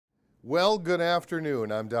Well, good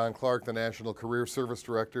afternoon. I'm Don Clark, the National Career Service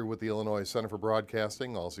Director with the Illinois Center for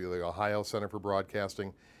Broadcasting, also the Ohio Center for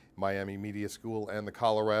Broadcasting, Miami Media School, and the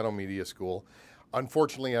Colorado Media School.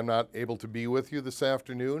 Unfortunately, I'm not able to be with you this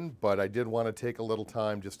afternoon, but I did want to take a little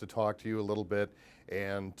time just to talk to you a little bit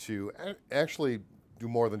and to actually do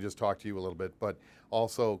more than just talk to you a little bit, but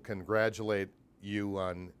also congratulate you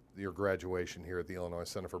on your graduation here at the Illinois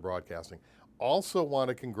Center for Broadcasting. Also want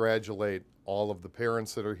to congratulate all of the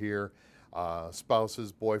parents that are here,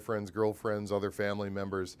 spouses, boyfriends, girlfriends, other family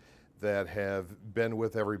members that have been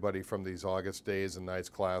with everybody from these August days and nights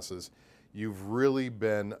classes. You've really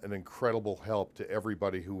been an incredible help to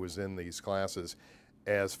everybody who was in these classes.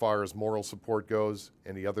 As far as moral support goes,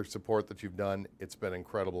 any other support that you've done, it's been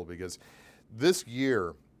incredible because this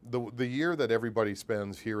year, the year that everybody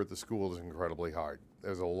spends here at the school is incredibly hard.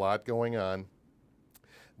 There's a lot going on.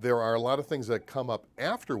 There are a lot of things that come up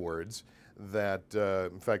afterwards that,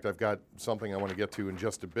 in fact, I've got something I want to get to in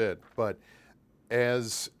just a bit, but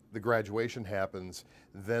as the graduation happens,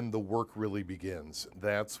 then the work really begins.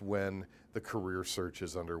 That's when the career search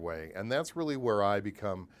is underway, and that's really where I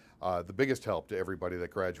become the biggest help to everybody that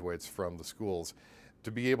graduates from the schools. To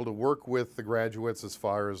be able to work with the graduates as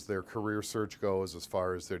far as their career search goes, as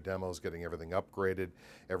far as their demos, getting everything upgraded,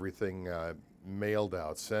 everything mailed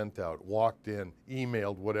out, sent out, walked in,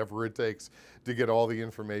 emailed, whatever it takes to get all the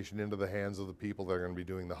information into the hands of the people that are going to be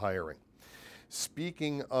doing the hiring.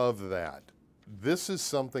 Speaking of that, this is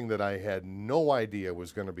something that I had no idea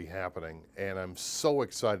was going to be happening, and I'm so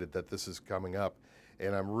excited that this is coming up,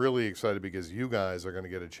 and I'm really excited because you guys are going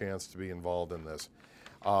to get a chance to be involved in this.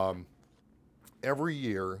 Every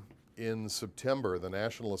year in September, the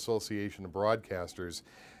National Association of Broadcasters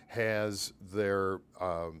has their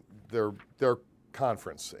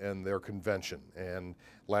conference and their convention. And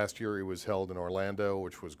last year it was held in Orlando,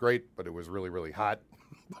 which was great, but it was really, really hot,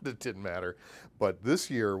 but it didn't matter. But this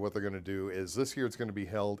year, what they're going to do is this year it's going to be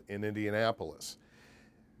held in Indianapolis,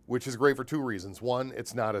 which is great for two reasons. One,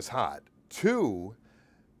 it's not as hot. Two,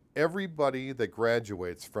 everybody that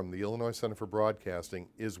graduates from the Illinois Center for Broadcasting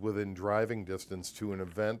is within driving distance to an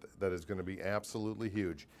event that is going to be absolutely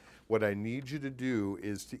huge. What I need you to do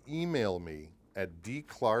is to email me at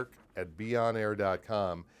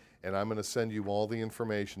dclark@beonair.com, and I'm going to send you all the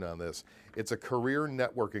information on this. It's a career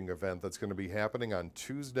networking event that's going to be happening on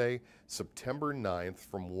Tuesday, September 9th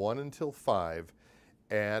from 1 until 5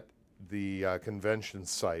 at the convention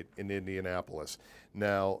site in Indianapolis.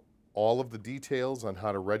 Now, all of the details on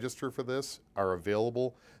how to register for this are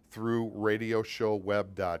available through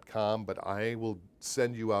radioshowweb.com, but I will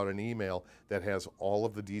send you out an email that has all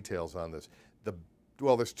of the details on this.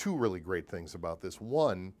 Well, there's two really great things about this.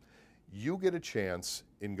 One, you get a chance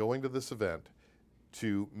in going to this event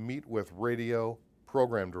to meet with radio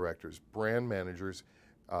program directors, brand managers,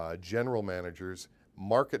 general managers,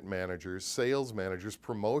 market managers, sales managers,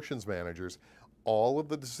 promotions managers, all of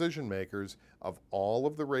the decision makers of all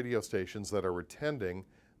of the radio stations that are attending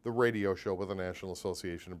the radio show with the National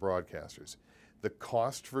Association of Broadcasters. The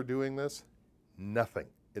cost for doing this? Nothing.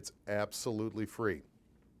 It's absolutely free.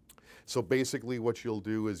 So basically what you'll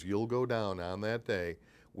do is you'll go down on that day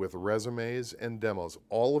with resumes and demos,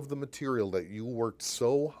 all of the material that you worked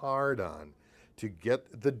so hard on to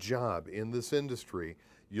get the job in this industry.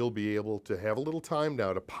 You'll be able to have a little time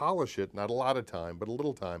now to polish it, not a lot of time, but a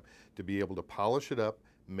little time to be able to polish it up,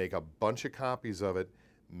 make a bunch of copies of it,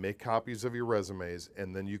 make copies of your resumes,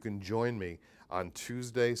 and then you can join me on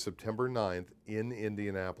Tuesday, September 9th in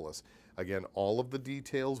Indianapolis. Again, all of the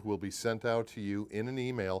details will be sent out to you in an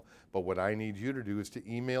email, but what I need you to do is to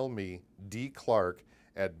email me,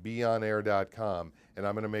 dclark@beonair.com, and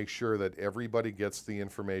I'm going to make sure that everybody gets the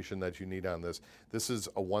information that you need on this. This is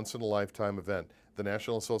a once-in-a-lifetime event. The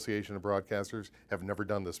National Association of Broadcasters have never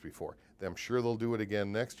done this before. I'm sure they'll do it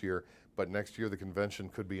again next year, but next year the convention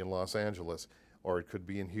could be in Los Angeles, or it could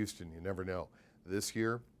be in Houston. You never know. This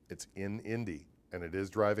year, it's in Indy, and it is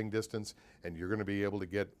driving distance, and you're going to be able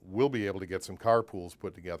to we'll be able to get some carpools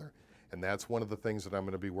put together. And that's one of the things that I'm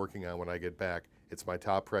going to be working on when I get back. It's my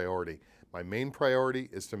top priority. My main priority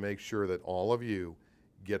is to make sure that all of you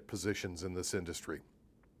get positions in this industry.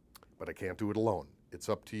 But I can't do it alone. It's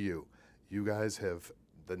up to you. You guys have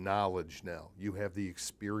the knowledge now. You have the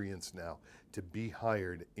experience now to be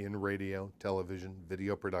hired in radio, television,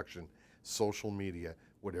 video production, social media,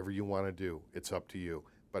 whatever you want to do. It's up to you.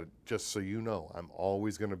 But just so you know, I'm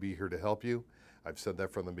always going to be here to help you. I've said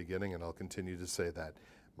that from the beginning, and I'll continue to say that.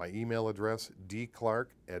 My email address,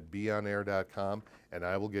 dclark@beonair.com, and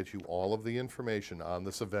I will get you all of the information on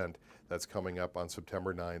this event that's coming up on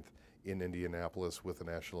September 9th in Indianapolis with the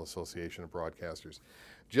National Association of Broadcasters.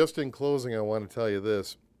 Just in closing, I want to tell you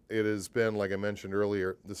this. it has been, like I mentioned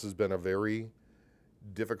earlier, this has been a very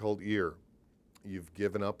difficult year. You've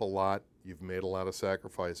given up a lot. You've made a lot of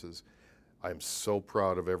sacrifices. I'm so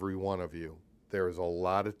proud of every one of you. There is a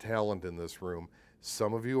lot of talent in this room.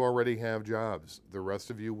 Some of you already have jobs. The rest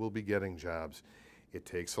of you will be getting jobs. It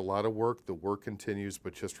takes a lot of work. The work continues,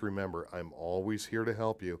 but just remember, I'm always here to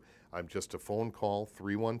help you. I'm just a phone call,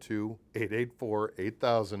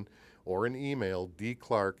 312-884-8000, or an email,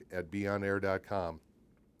 dclark@beonair.com.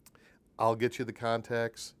 I'll get you the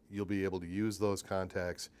contacts. You'll be able to use those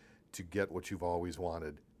contacts to get what you've always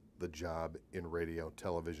wanted, the job in radio,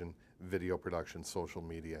 television, video production, social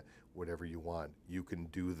media, whatever you want. You can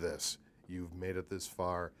do this. You've made it this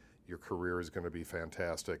far. Your career is going to be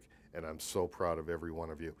fantastic, and I'm so proud of every one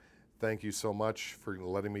of you. Thank you so much for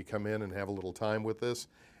letting me come in and have a little time with this,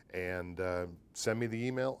 and send me the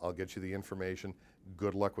email. I'll get you the information.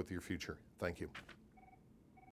 Good luck with your future. Thank you.